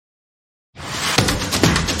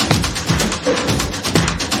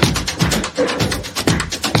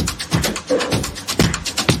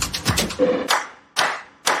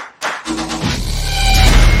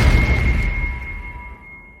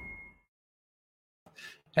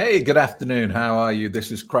Hey, good afternoon. How are you? This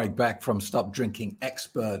is Craig Beck from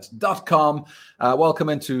StopDrinkingExpert.com. Welcome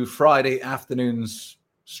into Friday afternoon's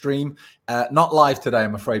stream. Not live today,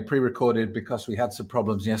 I'm afraid, pre-recorded because we had some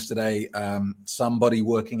problems yesterday. Somebody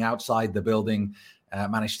working outside the building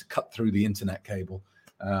managed to cut through the internet cable.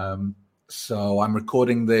 So I'm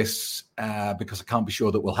recording this because I can't be sure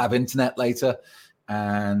that we'll have internet later.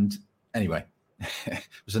 And anyway, it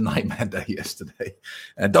was a nightmare day yesterday.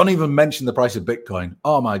 Don't even mention the price of Bitcoin.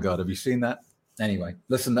 Oh my God, have you seen that? Anyway,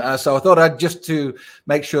 listen, so I thought I'd just to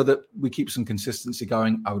make sure that we keep some consistency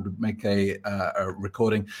going, I would make a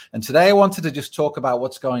recording. And today I wanted to just talk about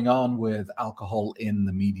what's going on with alcohol in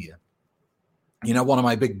the media. You know, one of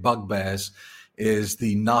my big bugbears is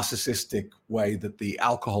the narcissistic way that the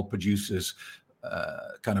alcohol producers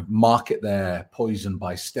kind of market their poison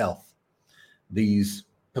by stealth. These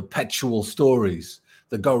perpetual stories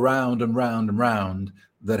that go round and round and round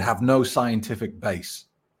that have no scientific base.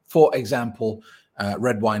 For example,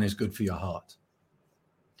 red wine is good for your heart.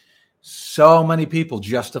 So many people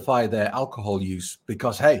justify their alcohol use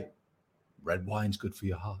because, hey, red wine's good for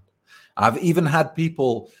your heart. I've even had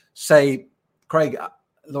people say, Craig,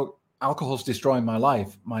 look, alcohol's destroying my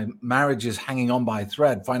life. My marriage is hanging on by a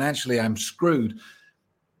thread. Financially, I'm screwed.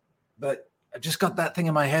 But I just got that thing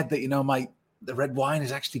in my head that, you know, the red wine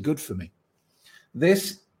is actually good for me.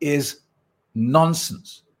 This is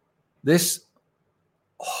nonsense. This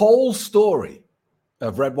whole story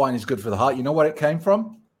of red wine is good for the heart, you know where it came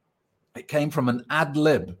from? It came from an ad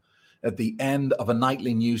lib at the end of a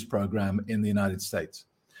nightly news program in the United States.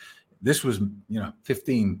 This was,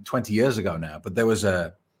 15, 20 years ago now, but there was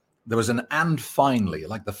an and finally,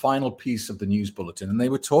 like the final piece of the news bulletin, and they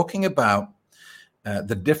were talking about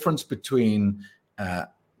the difference between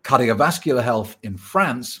cardiovascular health in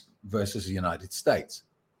France versus the United States.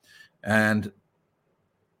 And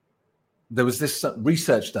there was this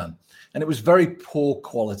research done, and it was very poor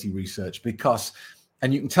quality research because,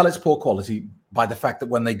 and you can tell it's poor quality by the fact that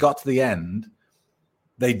when they got to the end,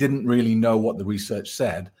 they didn't really know what the research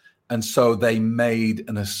said. And so they made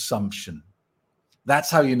an assumption. That's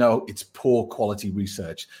how you know it's poor quality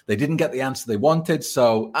research. They didn't get the answer they wanted,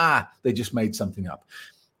 so they just made something up.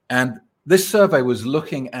 And this survey was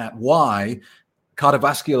looking at why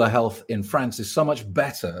cardiovascular health in France is so much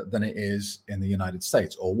better than it is in the United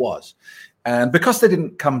States, or was. And because they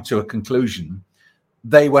didn't come to a conclusion,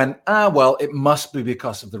 they went, well, it must be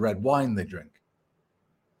because of the red wine they drink.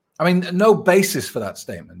 I mean, no basis for that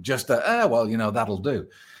statement, just that'll do.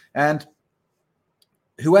 And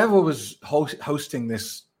whoever was hosting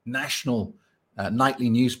this national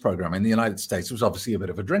nightly news program in the United States was obviously a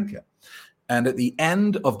bit of a drinker. And at the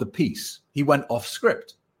end of the piece, he went off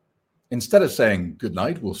script. Instead of saying, good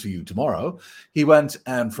night, we'll see you tomorrow, he went,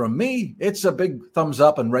 and from me, it's a big thumbs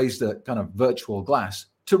up, and raised a kind of virtual glass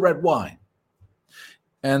to red wine.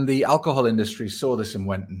 And the alcohol industry saw this and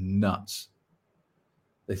went nuts.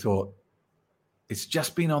 They thought, it's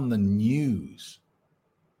just been on the news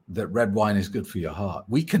that red wine is good for your heart.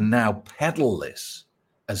 We can now peddle this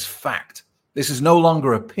as fact. This is no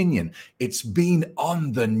longer opinion. It's been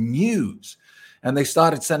on the news. And they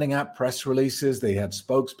started sending out press releases. They had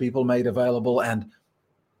spokespeople made available. And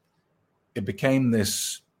it became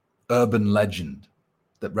this urban legend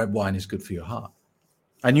that red wine is good for your heart.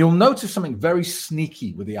 And you'll notice something very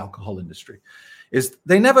sneaky with the alcohol industry is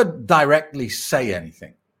they never directly say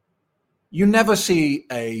anything. You never see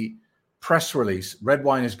a press release, red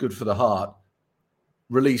wine is good for the heart,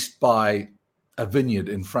 released by a vineyard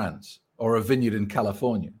in France or a vineyard in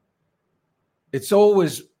California. It's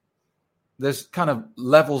always, there's kind of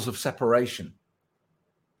levels of separation.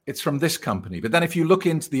 It's from this company. But then if you look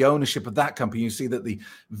into the ownership of that company, you see that the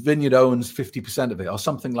vineyard owns 50% of it or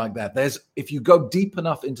something like that. If you go deep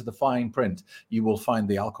enough into the fine print, you will find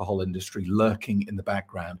the alcohol industry lurking in the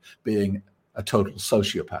background, being a total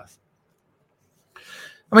sociopath.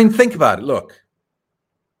 I mean, think about it. Look,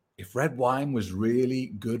 if red wine was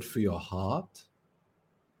really good for your heart,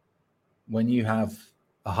 when you have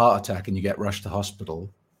a heart attack and you get rushed to hospital,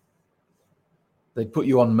 they'd put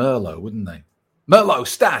you on Merlot, wouldn't they? Merlot,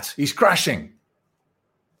 stat, he's crashing.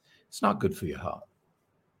 It's not good for your heart.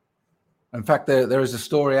 In fact, there is a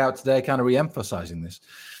story out today kind of re-emphasizing this.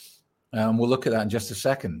 We'll look at that in just a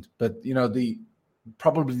second. But,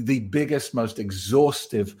 probably the biggest, most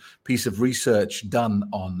exhaustive piece of research done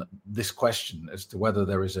on this question as to whether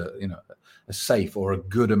there is a safe or a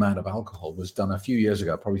good amount of alcohol was done a few years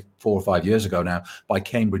ago, probably 4 or 5 years ago now, by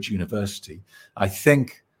Cambridge University. I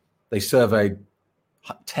think they surveyed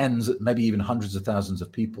tens, maybe even hundreds of thousands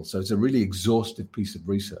of people. So it's a really exhaustive piece of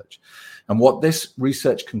research. And what this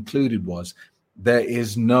research concluded was there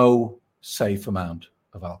is no safe amount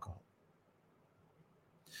of alcohol.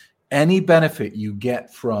 Any benefit you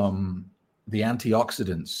get from the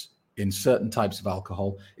antioxidants in certain types of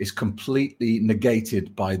alcohol is completely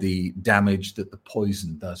negated by the damage that the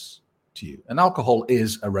poison does to you. And alcohol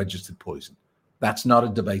is a registered poison. That's not a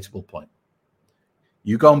debatable point.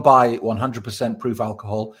 You go and buy 100% proof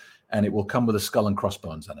alcohol and it will come with a skull and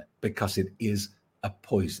crossbones on it because it is a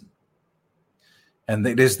poison. And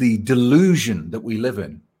it is the delusion that we live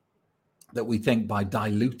in that we think by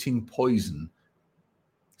diluting poison,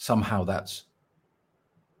 somehow that's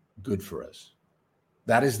good for us.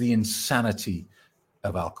 That is the insanity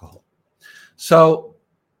of alcohol. So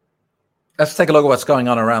let's take a look at what's going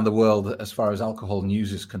on around the world as far as alcohol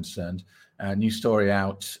news is concerned. A new story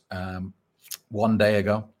out 1 day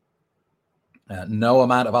ago. No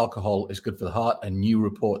amount of alcohol is good for the heart, a new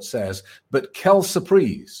report says. But quelle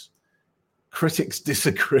surprise, critics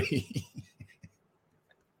disagree.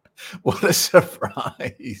 What a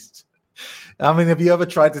surprise. I mean, have you ever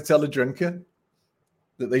tried to tell a drinker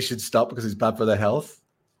that they should stop because it's bad for their health?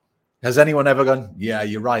 Has anyone ever gone, yeah,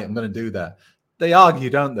 you're right, I'm going to do that? They argue,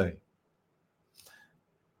 don't they?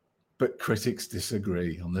 But critics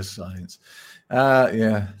disagree on this science.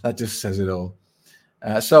 Yeah, that just says it all.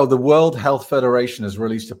 So the World Health Federation has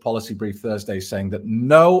released a policy brief Thursday saying that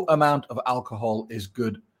no amount of alcohol is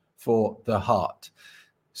good for the heart.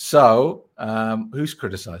 So who's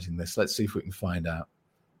criticizing this? Let's see if we can find out.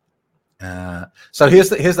 So here's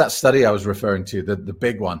that study I was referring to, the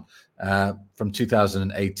big one from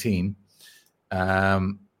 2018.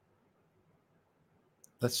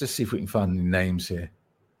 Let's just see if we can find any names here.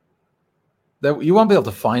 You won't be able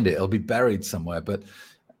to find it. It'll be buried somewhere. But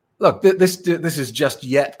look, this is just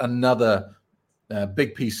yet another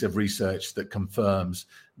big piece of research that confirms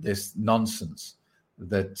this nonsense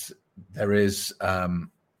that there is a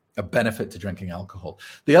benefit to drinking alcohol.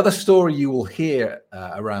 The other story you will hear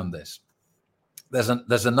around this,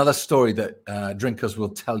 there's another story that drinkers will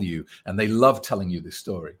tell you, and they love telling you this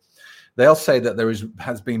story. They'll say that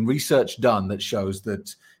has been research done that shows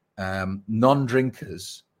that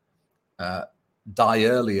non-drinkers die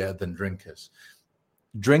earlier than drinkers.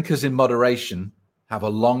 Drinkers in moderation have a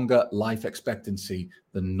longer life expectancy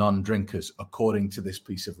than non-drinkers, according to this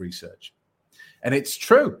piece of research. And it's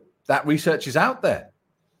true. That research is out there.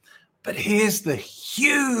 But here's the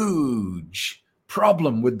huge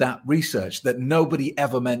problem with that research that nobody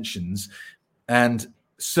ever mentions, and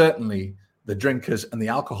certainly the drinkers and the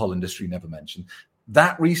alcohol industry never mention.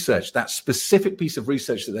 That research, that specific piece of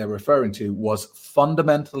research that they're referring to, was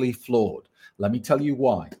fundamentally flawed. Let me tell you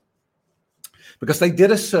why. Because they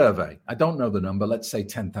did a survey. I don't know the number. Let's say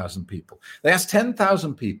 10,000 people. They asked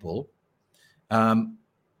 10,000 people, do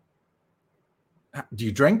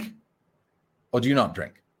you drink or do you not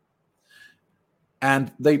drink?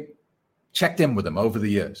 And they checked in with them over the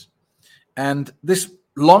years. And this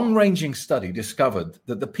long-ranging study discovered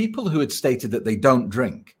that the people who had stated that they don't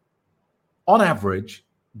drink, on average,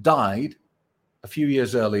 died a few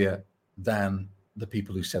years earlier than the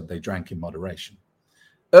people who said they drank in moderation.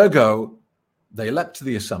 Ergo, they leapt to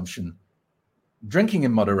the assumption drinking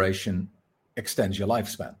in moderation extends your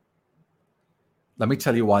lifespan. Let me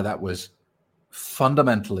tell you why that was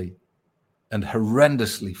fundamentally and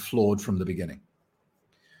horrendously flawed from the beginning.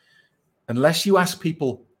 Unless you ask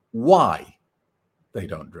people why they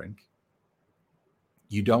don't drink,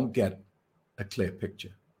 you don't get a clear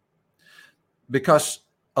picture. Because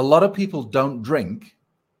a lot of people don't drink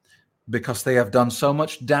because they have done so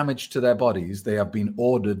much damage to their bodies, they have been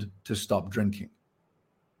ordered to stop drinking.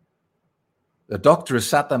 The doctor has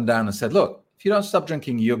sat them down and said, look, if you don't stop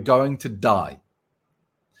drinking, you're going to die.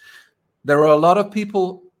 There are a lot of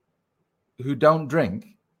people who don't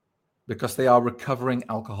drink because they are recovering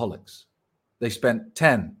alcoholics. They spent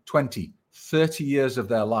 10, 20, 30 years of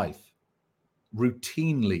their life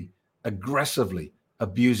routinely, aggressively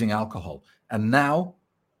abusing alcohol. And now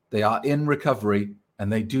they are in recovery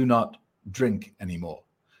and they do not drink anymore.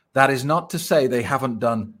 That is not to say they haven't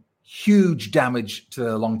done huge damage to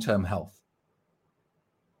their long-term health.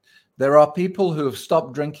 There are people who have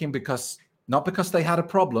stopped drinking not because they had a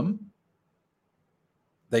problem.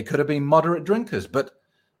 They could have been moderate drinkers, but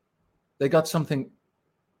they got something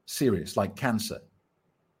serious like cancer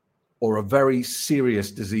or a very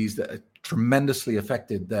serious disease that tremendously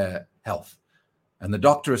affected their health. And the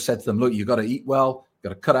doctor has said to them, look, you've got to eat well, you've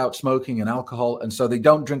got to cut out smoking and alcohol. And so they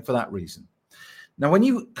don't drink for that reason. Now, when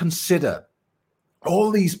you consider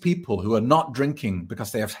all these people who are not drinking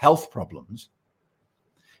because they have health problems,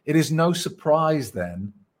 it is no surprise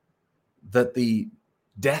then that the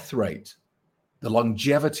death rate, the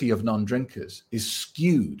longevity of non-drinkers is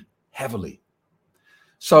skewed heavily.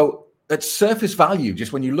 So at surface value,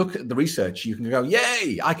 just when you look at the research, you can go,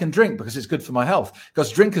 yay, I can drink because it's good for my health,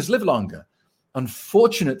 because drinkers live longer.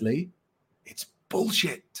 Unfortunately, it's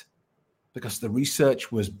bullshit, because the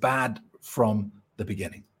research was bad from the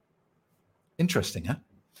beginning. Interesting, huh?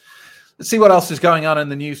 Let's see what else is going on in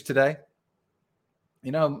the news today.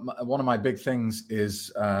 You know, one of my big things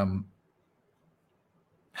is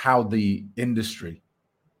how the industry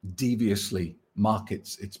deviously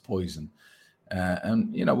markets its poison.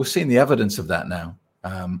 And, you know, we're seeing the evidence of that now.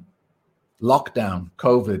 Lockdown,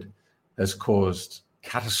 COVID has caused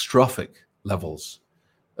catastrophic levels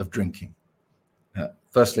of drinking.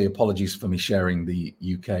 Firstly, apologies for me sharing the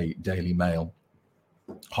UK Daily Mail.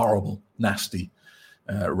 Horrible, nasty,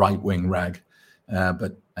 right-wing rag.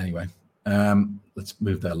 But anyway, let's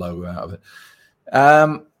move their logo out of it.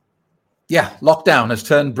 Lockdown has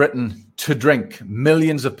turned Britain to drink.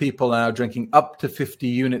 Millions of people are now drinking up to 50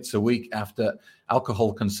 units a week after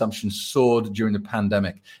alcohol consumption soared during the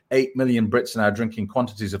pandemic. 8 million Brits are now drinking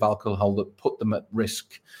quantities of alcohol that put them at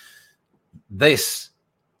risk. This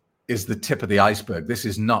is the tip of the iceberg. This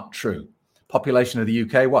is not true. Population of the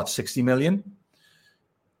UK, 60 million?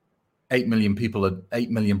 8 million people,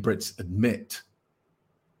 8 million Brits admit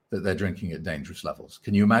that they're drinking at dangerous levels.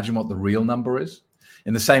 Can you imagine what the real number is?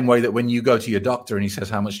 In the same way that when you go to your doctor and he says,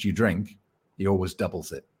 how much do you drink? He always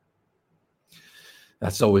doubles it.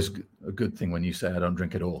 That's always a good thing when you say, I don't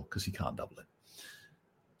drink at all, because he can't double it.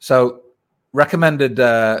 So recommended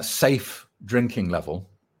safe drinking level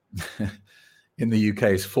in the UK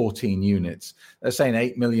is 14 units. They're saying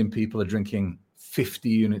 8 million people are drinking 50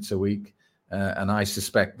 units a week. And I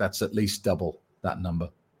suspect that's at least double that number.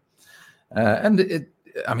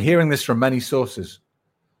 I'm hearing this from many sources.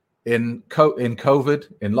 In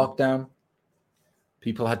COVID, in lockdown,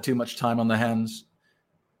 people had too much time on their hands.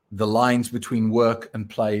 The lines between work and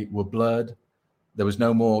play were blurred. There was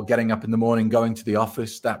no more getting up in the morning, going to the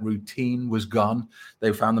office. That routine was gone.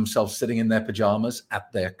 They found themselves sitting in their pajamas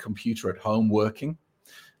at their computer at home working.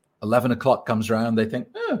 11 o'clock comes around. They think,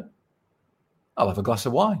 I'll have a glass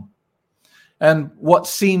of wine. And what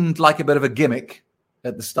seemed like a bit of a gimmick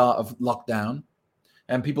at the start of lockdown,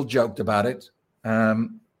 and people joked about it.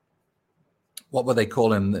 What were they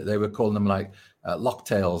calling? They were calling them like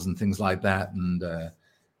locktails and things like that, and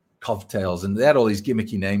covtails, and they had all these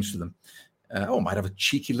gimmicky names for them. Might have a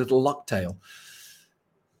cheeky little locktail.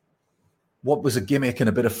 What was a gimmick and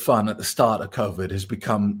a bit of fun at the start of COVID has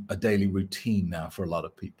become a daily routine now for a lot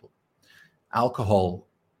of people. Alcohol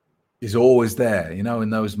is always there, you know, in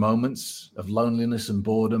those moments of loneliness and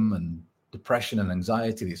boredom and depression and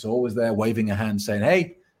anxiety. It's always there, waving a hand, saying,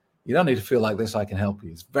 hey, you don't need to feel like this. I can help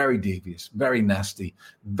you. It's very devious, very nasty,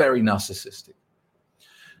 very narcissistic.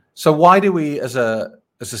 So why do we as a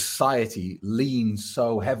society lean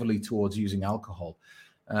so heavily towards using alcohol?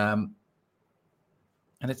 And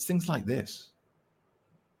it's things like this.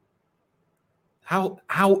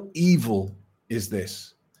 How evil is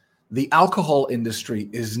this? The alcohol industry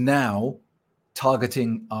is now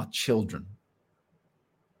targeting our children.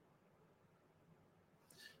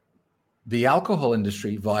 The alcohol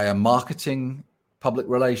industry, via marketing, public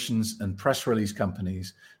relations, and press release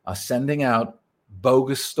companies, are sending out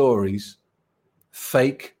bogus stories,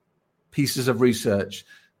 fake pieces of research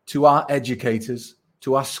to our educators,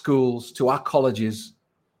 to our schools, to our colleges,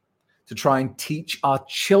 to try and teach our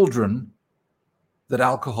children that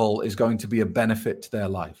alcohol is going to be a benefit to their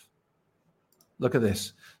life. Look at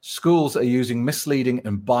this. Schools are using misleading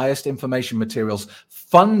and biased information materials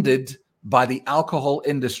funded by the alcohol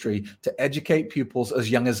industry to educate pupils as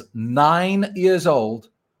young as 9 years old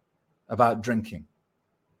about drinking.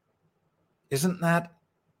 Isn't that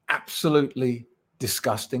absolutely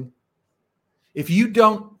disgusting? If you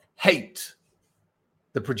don't hate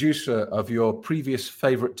the producer of your previous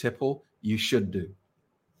favorite tipple, you should do.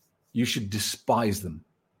 You should despise them.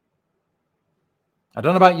 I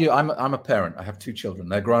don't know about you. I'm a parent. I have 2 children.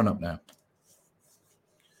 They're grown up now.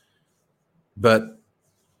 But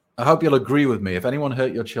I hope you'll agree with me. If anyone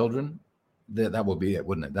hurt your children, that would be it,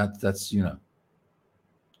 wouldn't it? That's you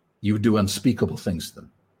would do unspeakable things to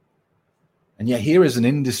them. And yet here is an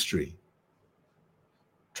industry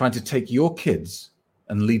trying to take your kids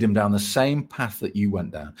and lead them down the same path that you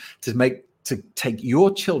went down, to take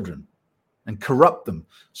your children and corrupt them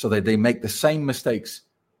so that they make the same mistakes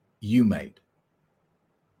you made.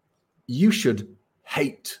 You should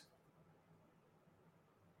hate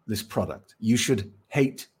this product. You should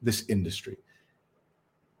hate this industry.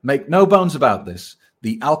 Make no bones about this.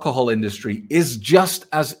 The alcohol industry is just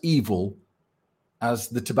as evil as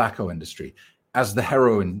the tobacco industry, as the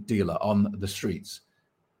heroin dealer on the streets.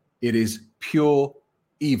 It is pure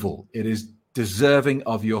evil. It is deserving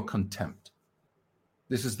of your contempt.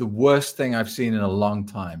 This is the worst thing I've seen in a long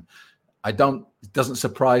time. It doesn't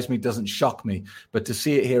surprise me, doesn't shock me, but to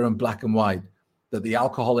see it here in black and white, that the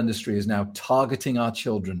alcohol industry is now targeting our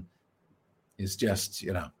children is just,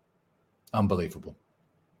 unbelievable.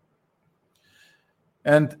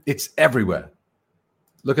 And it's everywhere.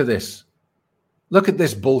 Look at this. Look at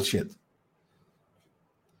this bullshit.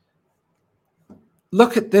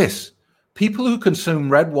 Look at this. People who consume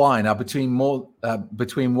red wine are between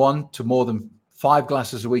 1 to more than 5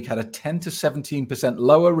 glasses a week had a 10 to 17%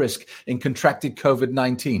 lower risk in contracted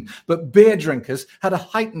COVID-19. But beer drinkers had a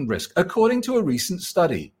heightened risk, according to a recent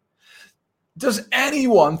study. Does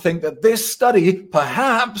anyone think that this study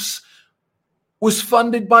perhaps was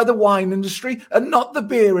funded by the wine industry and not the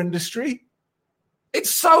beer industry? It's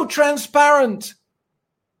so transparent.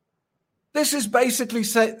 This is basically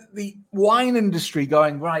the wine industry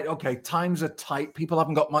going, right, okay, times are tight. People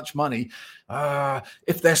haven't got much money.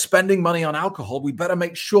 If they're spending money on alcohol, we better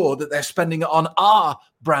make sure that they're spending it on our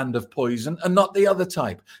brand of poison and not the other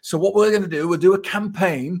type. So what we're going to do, we'll do a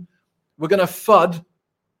campaign. We're going to FUD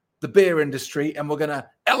the beer industry and we're going to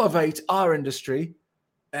elevate our industry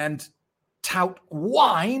and tout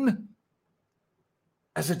wine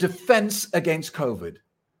as a defense against COVID.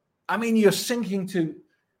 I mean, you're sinking to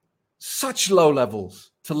such low levels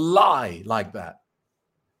to lie like that.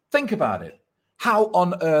 Think about it. How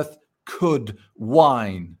on earth could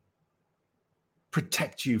wine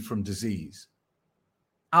protect you from disease?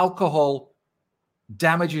 Alcohol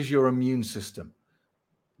damages your immune system,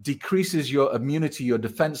 decreases your immunity, your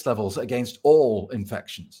defense levels against all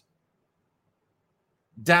infections,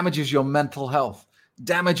 damages your mental health,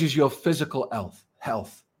 damages your physical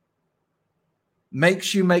health,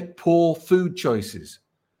 makes you make poor food choices.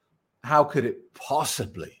 How could it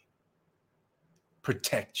possibly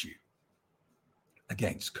protect you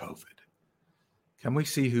against COVID? Can we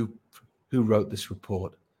see who wrote this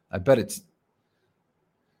report? I bet it's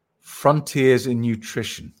Frontiers in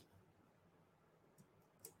Nutrition.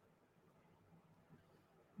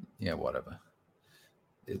 Yeah, whatever.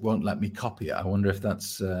 It won't let me copy it. I wonder if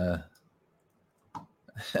that's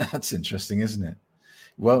that's interesting, isn't it? It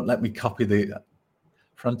won't let me copy the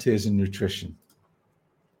Frontiers in Nutrition.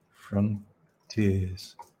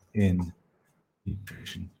 Frontiers in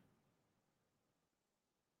Nutrition.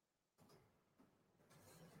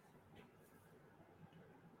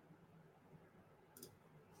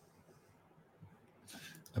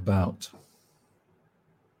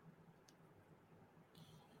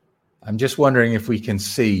 I'm just wondering if we can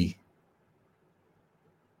see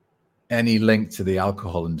any link to the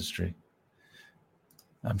alcohol industry.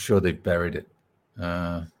 I'm sure they've buried it.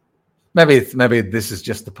 Maybe this is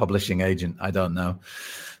just the publishing agent. I don't know.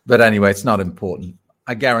 But anyway, it's not important.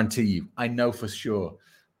 I guarantee you, I know for sure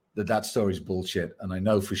that story is bullshit. And I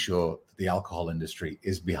know for sure that the alcohol industry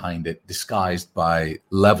is behind it, disguised by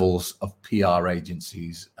levels of PR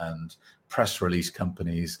agencies and press release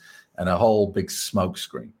companies and a whole big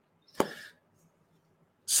smokescreen.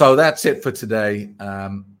 So that's it for today.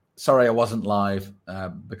 Sorry I wasn't live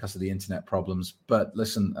because of the internet problems. But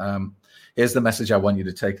listen, here's the message I want you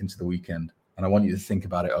to take into the weekend, and I want you to think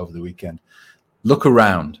about it over the weekend. Look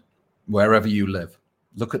around wherever you live.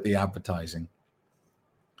 Look at the advertising.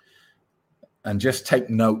 And just take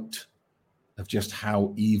note of just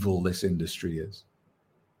how evil this industry is.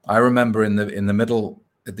 I remember in the middle,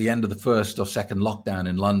 at the end of the first or second lockdown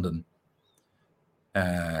in London,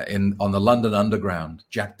 on the London Underground,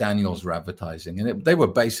 Jack Daniels were advertising, and they were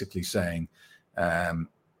basically saying,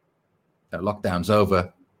 lockdown's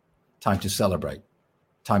over, time to celebrate,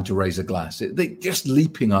 time to raise a glass. They're just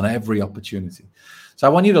leaping on every opportunity. So I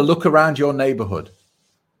want you to look around your neighborhood,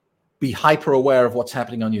 be hyper aware of what's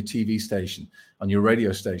happening on your TV station, on your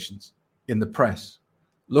radio stations, in the press.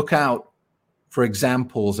 Look out for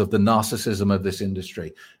examples of the narcissism of this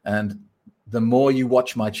industry. And the more you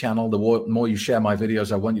watch my channel, the more you share my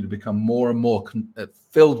videos, I want you to become more and more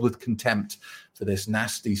filled with contempt for this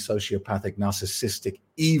nasty, sociopathic, narcissistic,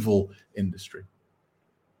 evil industry.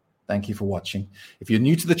 Thank you for watching. If you're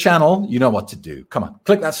new to the channel, you know what to do. Come on,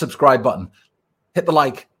 click that subscribe button, hit the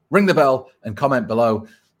like, ring the bell, and comment below.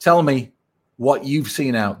 Tell me what you've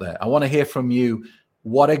seen out there. I want to hear from you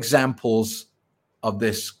what examples of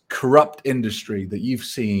this corrupt industry that you've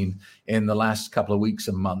seen in the last couple of weeks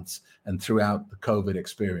and months and throughout the COVID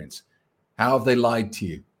experience. How have they lied to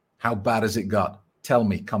you? How bad has it got? Tell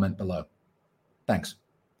me, comment below. Thanks.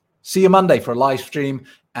 See you Monday for a live stream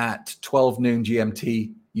at 12 noon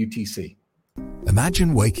GMT UTC.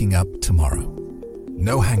 Imagine waking up tomorrow.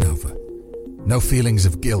 No hangover. No feelings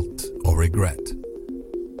of guilt or regret.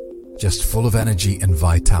 Just full of energy and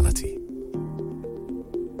vitality.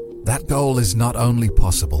 that goal is not only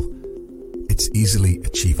possible, it's easily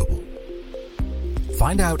achievable.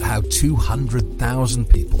 Find out how 200,000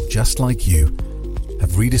 people just like you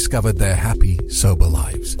have rediscovered their happy, sober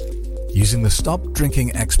lives using the Stop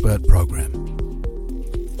Drinking Expert program.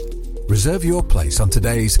 Reserve your place on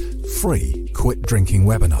today's free Quit Drinking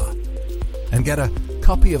webinar and get a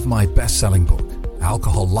copy of my best-selling book,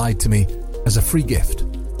 Alcohol Lied to Me, as a free gift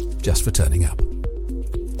just for turning up.